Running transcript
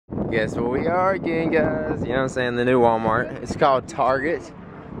Guess what we are again, guys? You know what I'm saying? The new Walmart. It's called Target.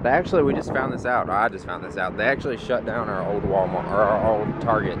 They actually, we just found this out. I just found this out. They actually shut down our old Walmart, or our old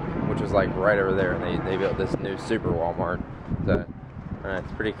Target, which was like right over there, and they built this new super Walmart. So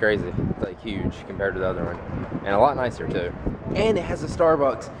it's pretty crazy. It's like huge compared to the other one, and a lot nicer too. And it has a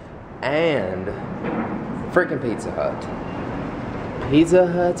Starbucks and freaking Pizza Hut. Pizza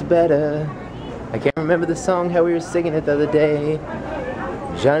Hut's better. I can't remember the song how we were singing it the other day.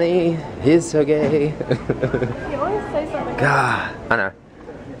 Johnny is so gay. You always say something. God, I know.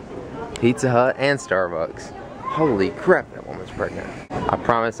 Pizza Hut and Starbucks. Holy crap, that woman's pregnant. I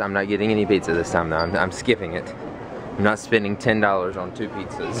promise I'm not getting any pizza this time though. I'm skipping it. I'm not spending $10 on 2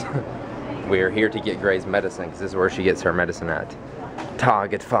 pizzas. We are here to get Gray's medicine because this is where she gets her medicine at.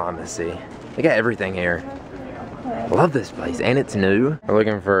 Target Pharmacy. They got everything here. I love this place, and it's new. We're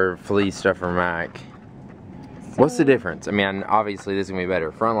looking for fleece stuff for Mac. What's the difference? I mean, obviously this is gonna be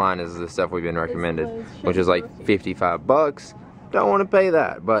better. Frontline is the stuff we've been recommended, which is like 55 bucks. Don't want to pay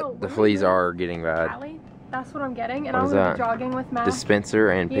that, but the fleas are getting bad. Callie, that's what I'm getting, and I'm gonna be jogging with Mac.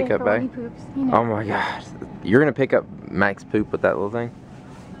 Dispenser and pickup bag. Poops, you know. Oh my gosh, you're gonna pick up Mac's poop with that little thing?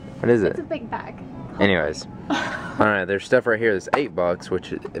 What is it? It's a big bag. Anyways, I don't know. There's stuff right here that's $8,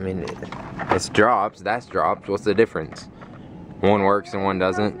 which I mean, it's drops. That's drops. What's the difference? One works and one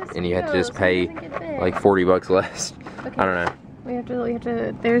doesn't, and you have to just pay like 40 bucks less. Okay. I don't know. We have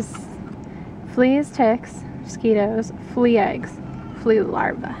to. There's fleas, ticks, mosquitoes, flea eggs, flea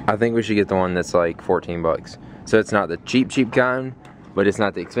larvae. I think we should get the one that's like 14 bucks. So it's not the cheap kind, but it's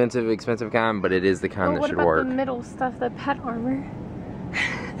not the expensive kind, but it is the kind that should work. What about the middle stuff, the pet armor?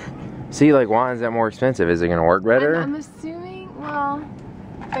 See, like, why is that more expensive? Is it gonna work better? I'm assuming. Well,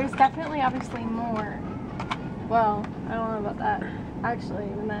 there's definitely obviously more. Well, I don't know about that. Actually,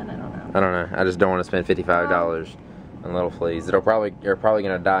 even then, I don't know. I don't know. I just don't want to spend $55 on little fleas. They're probably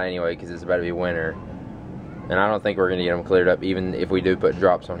gonna die anyway because it's about to be winter, and I don't think we're gonna get them cleared up even if we do put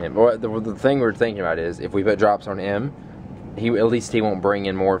drops on him. Well, the thing we're thinking about is if we put drops on him, at least he won't bring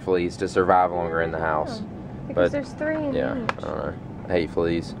in more fleas to survive longer in the house. Because there's 3 in each. I don't know. I hate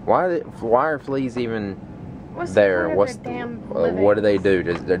fleas. Why are fleas even What's there? The What's what do they do?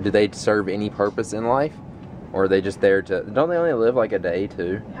 Do they serve any purpose in life? Or are they just there to, don't they only live like a day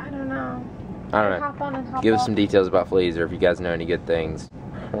too? I don't know. I don't know. Hop on and hop Give us off. some details about fleas, or if you guys know any good things.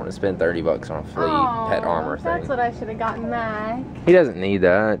 I want to spend 30 bucks on a flea pet armor thing. That's what I should have gotten, Mac. He doesn't need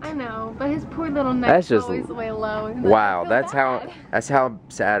that. I know, but his poor little neck is always way low. Wow, that's how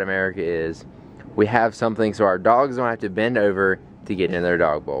sad America is. We have something so our dogs don't have to bend over to get in their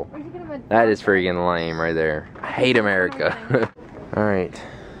dog bowl. That is freaking lame right there. I hate America. Alright.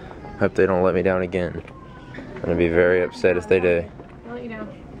 Hope they don't let me down again. I'm gonna be very upset if they do. I'll let you know.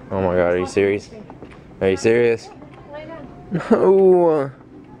 Oh my god, are you serious? Are you serious? Lay down. No.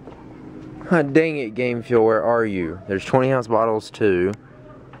 God dang it, Game Fuel, where are you? There's 20-ounce bottles too.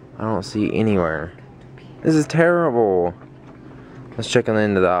 I don't see anywhere. This is terrible. Let's check on the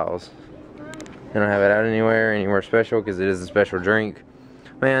end of the aisles. They don't have it out anywhere special because it is a special drink.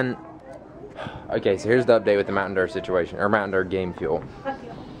 Man. Okay, so here's the update with the Mtn Derr situation, or Mtn Derr Game Fuel.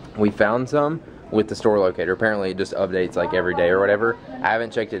 We found some with the store locator. Apparently it just updates like every day or whatever. I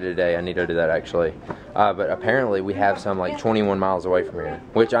haven't checked it today. I need to do that actually. But apparently we have some like 21 miles away from here,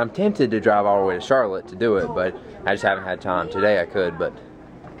 which I'm tempted to drive all the way to Charlotte to do it, but I just haven't had time. Today I could, but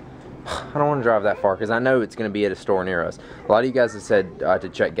I don't want to drive that far because I know it's going to be at a store near us. A lot of you guys have said to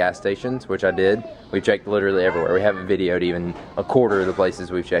check gas stations, which I did. We checked literally everywhere. We haven't videoed even a quarter of the places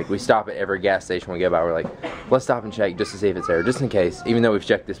we've checked. We stop at every gas station we go by. We're like, let's stop and check just to see if it's there, just in case, even though we've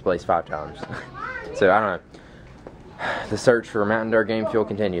checked this place 5 times. So I don't know. The search for Mtn Derr Game Fuel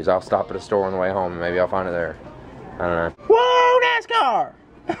continues. I'll stop at a store on the way home and maybe I'll find it there. I don't know. Whoa, NASCAR!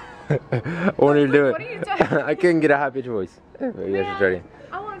 I wanted to do it. What are you doing? I couldn't get a high pitched voice. I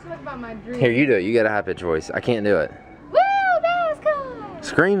want to talk about my dream. Here, you do it. You got a high pitched voice. I can't do it. Woo, NASCAR!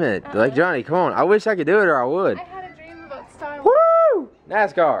 Scream it. Like Johnny, come on. I wish I could do it or I would. I had a dream about Star Wars. Woo!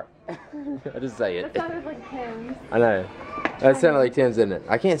 NASCAR. I just say it. That sounded like Tim's. I know. That sounded like Tim's, didn't it?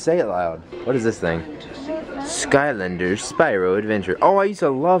 I can't say it loud. What is this thing? Skylanders Spyro Adventure. Oh, I used to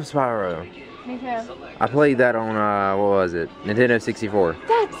love Spyro. Me too. I played that on, what was it? Nintendo 64.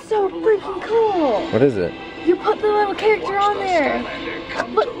 That's so freaking cool. What is it? You put the little character on there.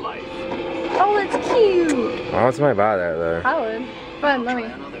 Look. Oh, it's cute. Why would somebody buy that, though? I would. Fun, let me.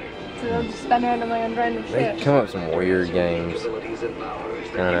 So I'll just spend randomly on random shit. They come up with some weird games.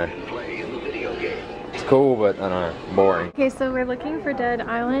 I don't know. It's cool, but I don't know. Boring. Okay, so we're looking for Dead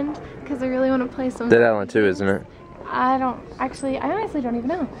Island because I really want to play some. Dead Island 2, isn't it? I honestly don't even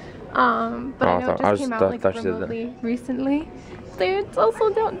know. But I know it just came out like remotely recently, It's also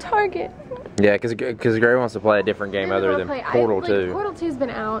down Target. Yeah, because Gray wants to play a different game other than Portal 2. Portal 2's been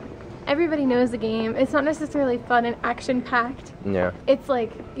out. Everybody knows the game. It's not necessarily fun and action-packed. Yeah. It's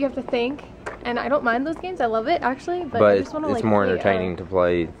like, you have to think. And I don't mind those games. I love it, actually. But I just want to, it's more entertaining to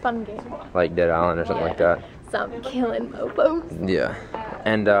play fun game. Like Dead Island or something like that. Some killing mofos. Yeah.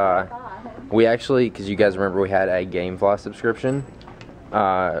 And we actually, because you guys remember we had a GameFly subscription.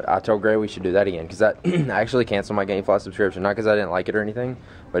 I told Gray we should do that again because I actually canceled my GameFly subscription, not because I didn't like it or anything,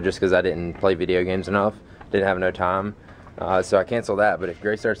 but just because I didn't play video games enough, didn't have no time. So I canceled that. But if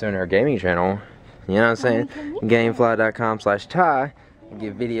Gray starts doing her gaming channel, you know what I'm saying? Gamefly.com/Ty,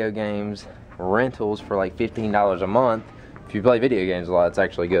 get video games rentals for like $15 a month. If you play video games a lot, it's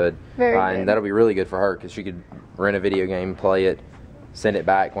actually good. Very good. And that'll be really good for her because she could rent a video game, play it, send it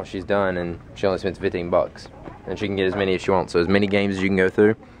back once she's done, and she only spends 15 bucks. And she can get as many as she wants. So as many games as you can go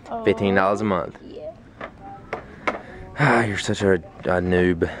through, $15 a month. Yeah. Ah, you're such a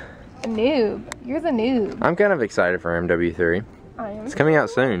noob. A noob. You're the noob. I'm kind of excited for MW3. I am. It's coming out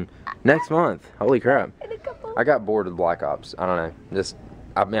soon. Next month. Holy crap. In a couple. I got bored with Black Ops. I don't know.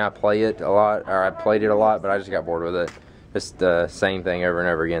 I mean, I play it a lot, or I played it a lot, but I just got bored with it. Just the same thing over and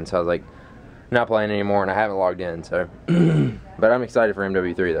over again. So I was like, not playing anymore, and I haven't logged in. So, but I'm excited for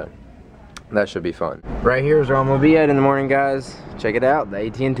MW3 though. That should be fun. Right here is where I'm gonna be at in the morning, guys. Check it out, the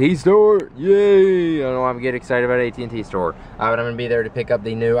AT&T store. Yay! I don't know why I'm getting excited about AT&T store. But I'm gonna be there to pick up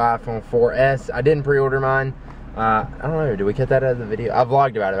the new iPhone 4S. I didn't pre-order mine. I don't know, did we cut that out of the video? I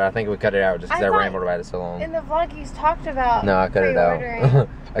vlogged about it, but I think we cut it out just because I rambled about it so long. In the vlog you talked about No, I cut it out.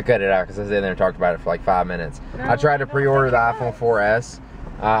 I cut it out because I sat there and talked about it for like 5 minutes. No, I tried to pre-order the iPhone 4S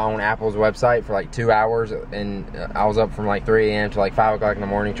on Apple's website for like 2 hours, and I was up from like 3 a.m. to like 5 o'clock in the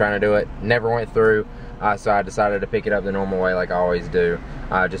morning trying to do it. Never went through, so I decided to pick it up the normal way like I always do,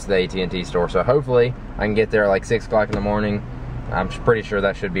 just the AT&T store. So hopefully I can get there at like 6 o'clock in the morning. I'm pretty sure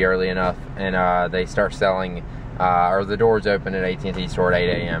that should be early enough, and they start selling, or the doors open at AT&T store at 8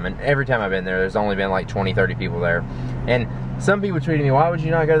 a.m. And every time I've been there, there's only been like 20-30 people there. And some people tweeted me, why would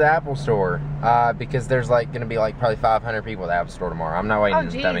you not go to the Apple store? Because there's like gonna be like probably 500 people at the Apple store tomorrow. I'm not waiting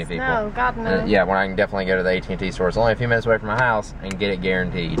that many people. No, God no. Yeah, when I can definitely go to the AT&T store. It's only a few minutes away from my house and get it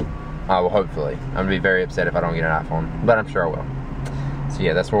guaranteed. Well, hopefully. I'm gonna be very upset if I don't get an iPhone, but I'm sure I will. So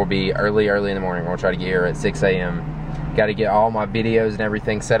yeah, that's where we'll be early in the morning. We'll try to get here at 6 a.m. Got to get all my videos and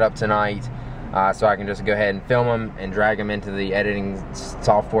everything set up tonight, so I can just go ahead and film them and drag them into the editing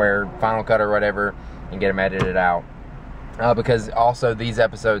software, Final Cut or whatever, and get them edited out. Because also these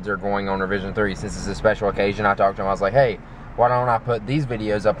episodes are going on Revision 3. Since it's a special occasion, I talked to him, I was like, hey, why don't I put these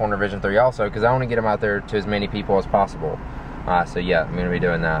videos up on Revision 3 also, because I want to get them out there to as many people as possible. So yeah, I'm going to be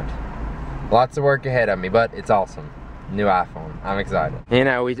doing that. Lots of work ahead of me, but it's awesome. New iPhone. I'm excited. You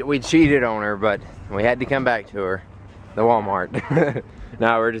know, we cheated on her, but we had to come back to her. The Walmart.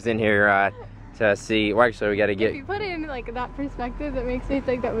 No, we're just in here to see. Well, actually, we got to get. If you put it in like that perspective, it makes me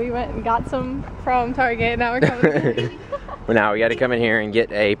think that we went and got some from Target. Now we're coming. Well, now we got to come in here and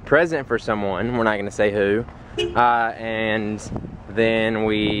get a present for someone. We're not going to say who. And then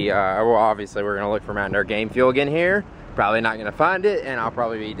well, obviously, we're going to look for Mtn Derr Game Fuel again here. Probably not going to find it, and I'll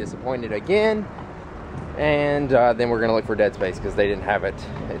probably be disappointed again. And then we're gonna look for Dead Space because they didn't have it.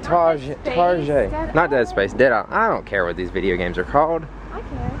 Target. Not Dead Space. Dead Island. I don't care what these video games are called. I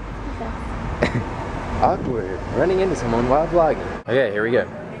care. Awkward. Running into someone while vlogging. Okay, here we go.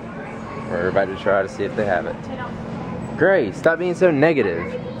 We're about to try to see if they have it. Grace, stop being so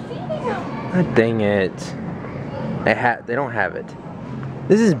negative. God dang it. They don't have it.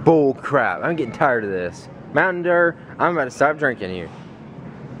 This is bull crap. I'm getting tired of this. Mtn Derr, I'm about to stop drinking here.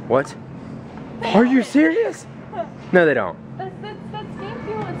 What? Are you serious? No, they don't. That's Game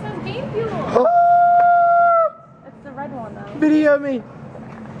Fuel. It says Game Fuel. Oh! It's the red one though. Video me.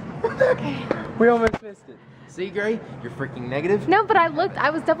 Okay. We almost missed it. See, Gray? You're freaking negative. No, but I looked.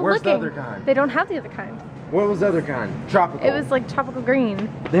 I was double looking. Where's the other kind? They don't have the other kind. What was the other kind? Tropical. It was like tropical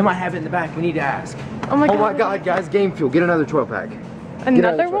green. They might have it in the back. We need to ask. Oh my god. Oh my god, guys. Game Fuel. Get another 12-pack.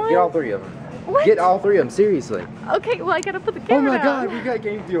 Another one? Get all 3 of them. What? Get all 3 of them. Seriously. Okay, well I gotta put the camera down. Oh my god, we got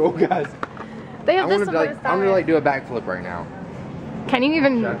Game Fuel, guys. They have this I'm gonna like do a backflip right now. Can you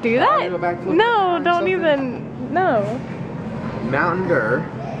even do that? Do a backflip No, right don't even. No. Mtn Derr,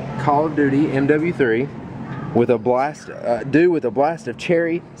 Call of Duty MW3, with a blast, with a blast of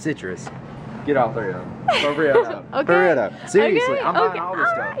cherry citrus. Get all 3 of them. Hurry it up. Okay. Hurry it up. Seriously, Okay. I'm buying all this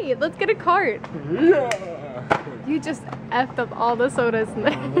stuff. Alright, let's get a cart. Yeah. You just effed up all the sodas in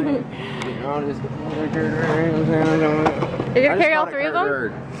there. You're gonna carry all 3 of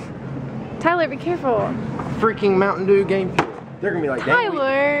them? Tyler, be careful. Freaking Mountain Dew Game Fuel. They're gonna be like, dang,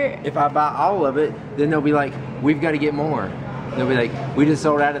 Tyler. if I buy all of it, then they'll be like, we've got to get more. They'll be like, we just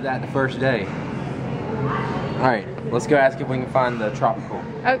sold out of that the first day. Alright, let's go ask if we can find the tropical.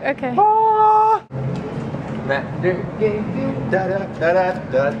 Oh, okay. Ah! Mtn Derr game fuel. Da da da da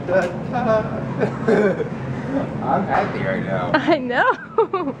da da. I'm happy right now. I know.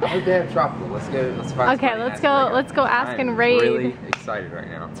 I hope they have tropical. Let's go. Let's find. Okay, let's go ask and raid. I'm really excited right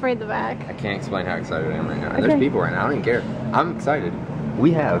now. Let's raid the back. I can't explain how excited I am right now. Okay. There's people right now. I don't even care. I'm excited.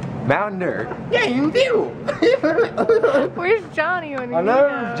 We have Mtn Derr game fuel. Where's Johnny when you I need know,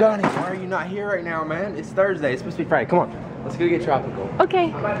 him? Johnny. Why are you not here right now, man? It's Thursday. It's supposed to be Friday. Come on. Let's go get tropical.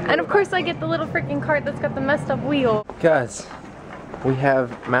 Okay, and of course I get the little freaking cart that's got the messed up wheel. Guys, we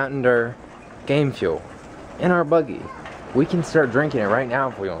have Mtn Derr game fuel in our buggy. We can start drinking it right now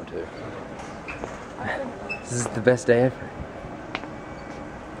if we want to. This is the best day ever.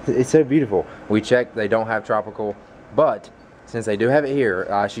 It's so beautiful. We checked, they don't have tropical, but since they do have it here,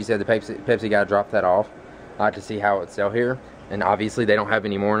 she said the Pepsi guy dropped that off to see how it's sell here. And obviously they don't have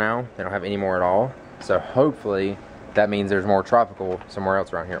any more now. They don't have any more at all. So hopefully that means there's more tropical somewhere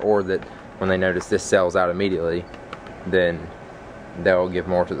else around here, or that when they notice this sells out immediately, then they'll give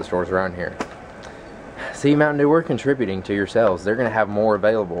more to the stores around here. See, Mtn Derr, we're contributing to your sales. They're gonna have more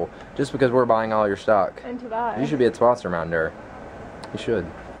available just because we're buying all your stock. And to buy. You should be a sponsor, Mtn Derr. You should.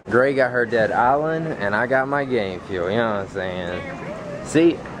 Gray got her Dead Island, and I got my game fuel. You know what I'm saying?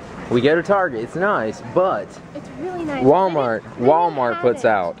 See, we go to Target. It's nice, but it's really nice. Walmart puts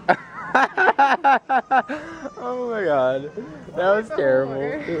out. Oh my god, that was terrible.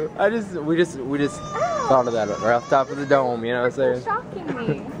 We just thought of that right off the top of the dome. You know what I'm saying? Shocking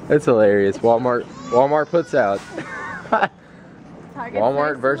me. It's hilarious. Walmart puts out.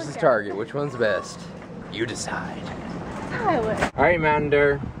 Walmart nice versus Target. Which one's best? You decide. Tyler. All right, Mtn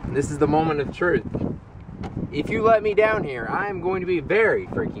Derr. This is the moment of truth. If you let me down here, I am going to be very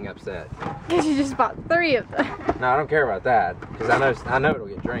freaking upset. Because you just bought 3 of them. No, I don't care about that, because I know it'll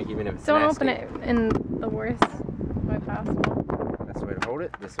get drank even if it's Don't nasty. open it in the worst way possible. That's the way to hold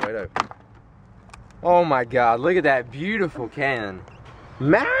it. This is the way to open it. Oh my god, look at that beautiful can.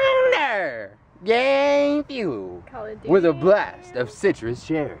 Mtn Derr game fuel with a blast of citrus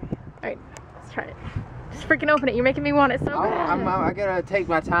cherry. Alright, let's try it. Just freaking open it. You're making me want it so bad. I gotta take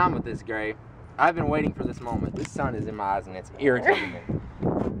my time with this, Gray. I've been waiting for this moment. This sun is in my eyes and it's irritating me.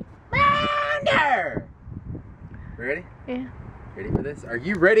 Mtn Derr! Ready? Yeah. Ready for this? Are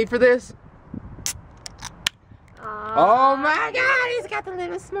you ready for this? Oh my god, he's got the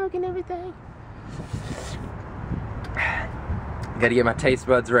little smoke and everything. Gotta get my taste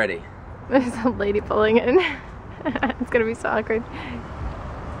buds ready. There's a lady pulling it. It's gonna be so awkward.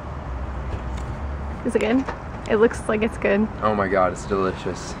 Is it good? It looks like it's good. Oh my god, it's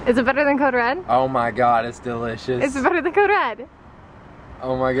delicious. Is it better than Code Red? Oh my god, it's delicious. Is it better than Code Red?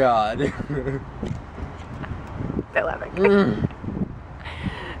 Oh my god. They're laughing.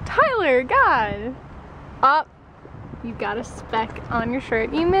 Tyler, God. Up. You got a speck on your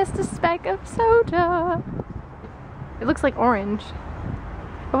shirt. You missed a speck of soda. It looks like orange.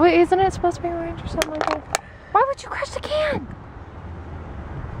 Oh, wait, isn't it supposed to be orange or something like that? Why would you crush the can?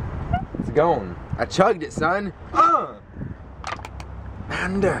 It's gone. I chugged it, son.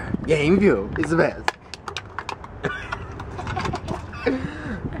 Mtn Derr game fuel is the best.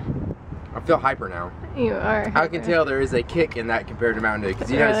 I feel hyper now. You are. I can tell there is a kick in that compared to Mtn Dew, because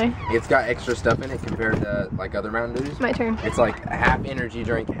you know it's got extra stuff in it compared to like other Mtn Dews. My turn. It's like half energy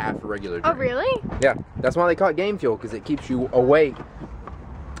drink, half a regular drink. Oh really? Yeah, that's why they call it game fuel, because it keeps you awake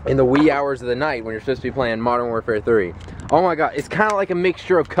in the wee hours of the night when you're supposed to be playing Modern Warfare 3. Oh my god, it's kind of like a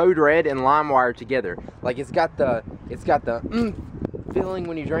mixture of Code Red and LimeWire together. Like it's got the feeling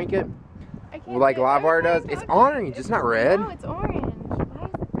when you drink it, like LimeWire does. It's orange, it's not red. No, it's orange. Why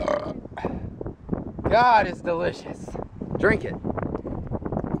is it red? God, it's delicious. Drink it.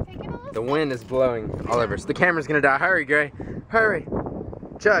 The wind is blowing all over us. The camera's gonna die. Hurry, Gray. Hurry.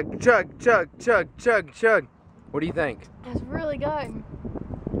 Chug, chug, chug, chug, chug, chug. What do you think? It's really good.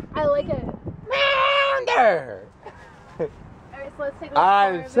 I like it. Mtn Derr! Alright, so let's take a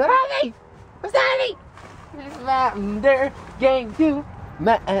I'm sorry. Mtn Derr game fuel.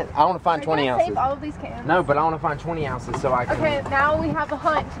 I want to find 20 ounces. Save all of these cans. No, but I want to find 20 ounces so I can. Okay, now we have a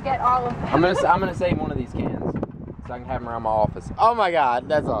hunt to get all of them. I'm gonna save one of these cans so I can have them around my office. Oh my god,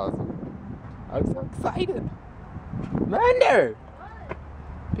 that's awesome. I'm so excited. Mtn Derr!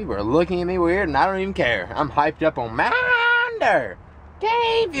 People are looking at me weird and I don't even care. I'm hyped up on Mtn Derr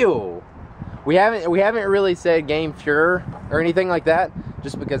game fuel. We haven't really said game fuel or anything like that,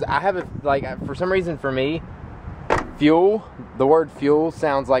 just because I haven't, like, for some reason for me, fuel, the word fuel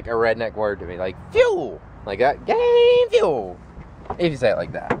sounds like a redneck word to me, like fuel, like that, game fuel, if you say it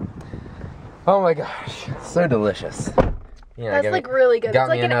like that. Oh my gosh, so delicious. You know, that's like really good. Got It's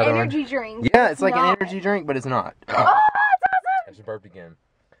like me an another energy one. drink. Yeah, it's like an not. energy drink, but it's not. Oh, that's awesome! I just burped again.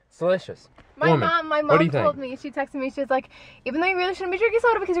 It's delicious. My Woman, mom what do you told think? me, she texted me, she was like, even though you really shouldn't be drinking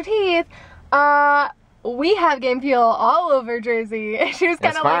soda because your teeth, we have Game Fuel all over Jersey. She was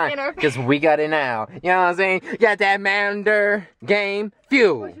kind of like in our face. Because we got it now. You know what I'm saying? You got that Mtn Derr Game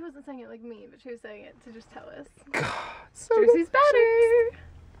Fuel. Well, she wasn't saying it like me, but she was saying it to just tell us. God, so Jersey's better.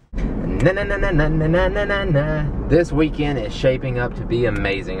 Na. This weekend is shaping up to be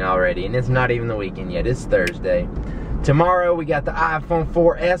amazing already, and it's not even the weekend yet. It's Thursday. Tomorrow we got the iPhone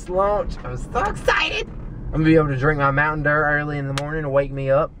 4S launch. I'm so excited. I'm gonna be able to drink my Mtn Derr early in the morning to wake me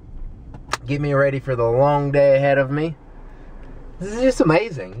up, get me ready for the long day ahead of me. This is just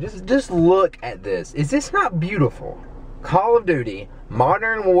amazing. Just look at this. Is this not beautiful? Call of Duty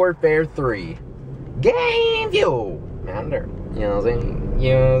Modern Warfare 3 Game Fuel Mtn Derr. You know what I'm saying?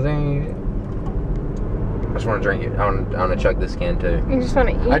 You know what I'm saying? I just want to drink it. I want to chug this can too. You just want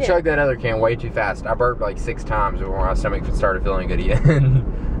to eat it. I chugged that other can way too fast. I burped like 6 times before my stomach started feeling good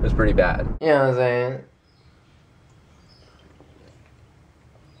again. It was pretty bad. You know what I'm saying?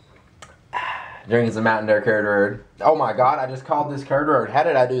 Drinking some Mtn Derr Curd Road. Oh my god, I just called this Curd Road. How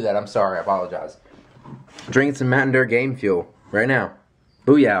did I do that? I'm sorry, I apologize. Drinking some Mtn Derr Game Fuel right now.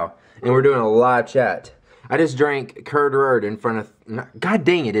 Booyah. And we're doing a live chat. I just drank Curd Road in front of... God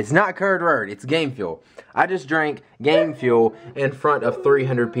dang it, it's not Curd Road, it's Game Fuel. I just drank Game Fuel in front of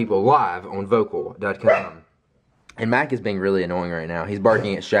 300 people live on vocal.com. And Mac is being really annoying right now. He's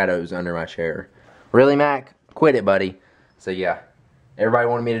barking at shadows under my chair. Really, Mac? Quit it, buddy. So yeah, everybody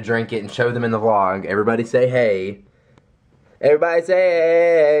wanted me to drink it and show them in the vlog. Everybody say hey. Everybody say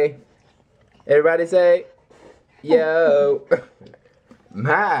hey. Everybody say yo.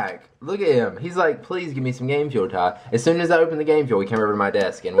 Mac, look at him. He's like, please give me some Game Fuel, Ty. As soon as I open the Game Fuel, he came over to my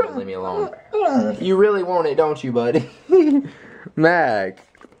desk and wouldn't leave me alone. You really want it, don't you, buddy? Mac.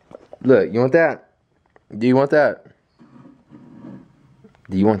 Look, you want that? Do you want that?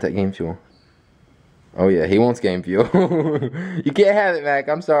 Do you want that Game Fuel? Oh yeah, he wants Game Fuel. You can't have it, Mac.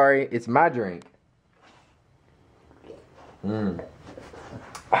 I'm sorry. It's my drink.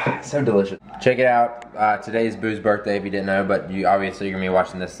 So delicious. Check it out. Today's Boo's birthday, if you didn't know, but you obviously you're gonna be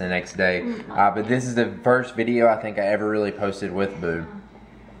watching this the next day. But this is the first video I think I ever really posted with Boo.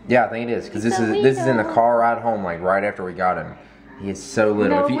 Yeah, I think it is, because this is in the car ride home, like right after we got him. He is so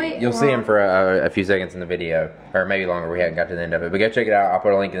little. You'll see him for a few seconds in the video, or maybe longer. We haven't got to the end of it, but go check it out. I'll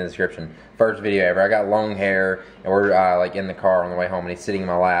put a link in the description. First video ever. I got long hair, and we're like in the car on the way home, and he's sitting in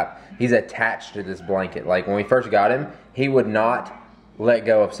my lap. He's attached to this blanket. Like when we first got him, he would not let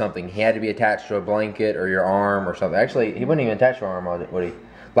go of something. He had to be attached to a blanket or your arm or something. Actually, he wouldn't even attach to our arm, would he?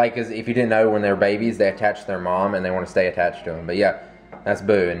 Like, because if you didn't know, when they're babies, they attach to their mom and they want to stay attached to them. But yeah, that's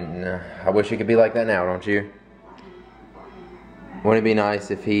Boo, and I wish he could be like that now, don't you? Wouldn't it be nice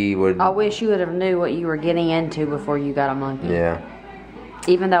if he would... I wish you would have knew what you were getting into before you got a monkey. Yeah.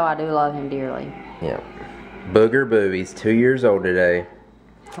 Even though I do love him dearly. Yeah. Booger Boo, he's 2 years old today.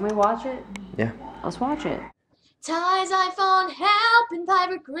 Can we watch it? Yeah. Let's watch it. Ty's iPhone helping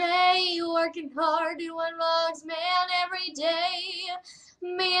Piper Gray, working hard, doing vlogs, man, every day.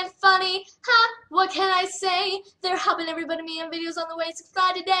 Being funny, what can I say? They're helping everybody, me and videos on the way,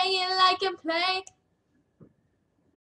 subscribe today and like and play.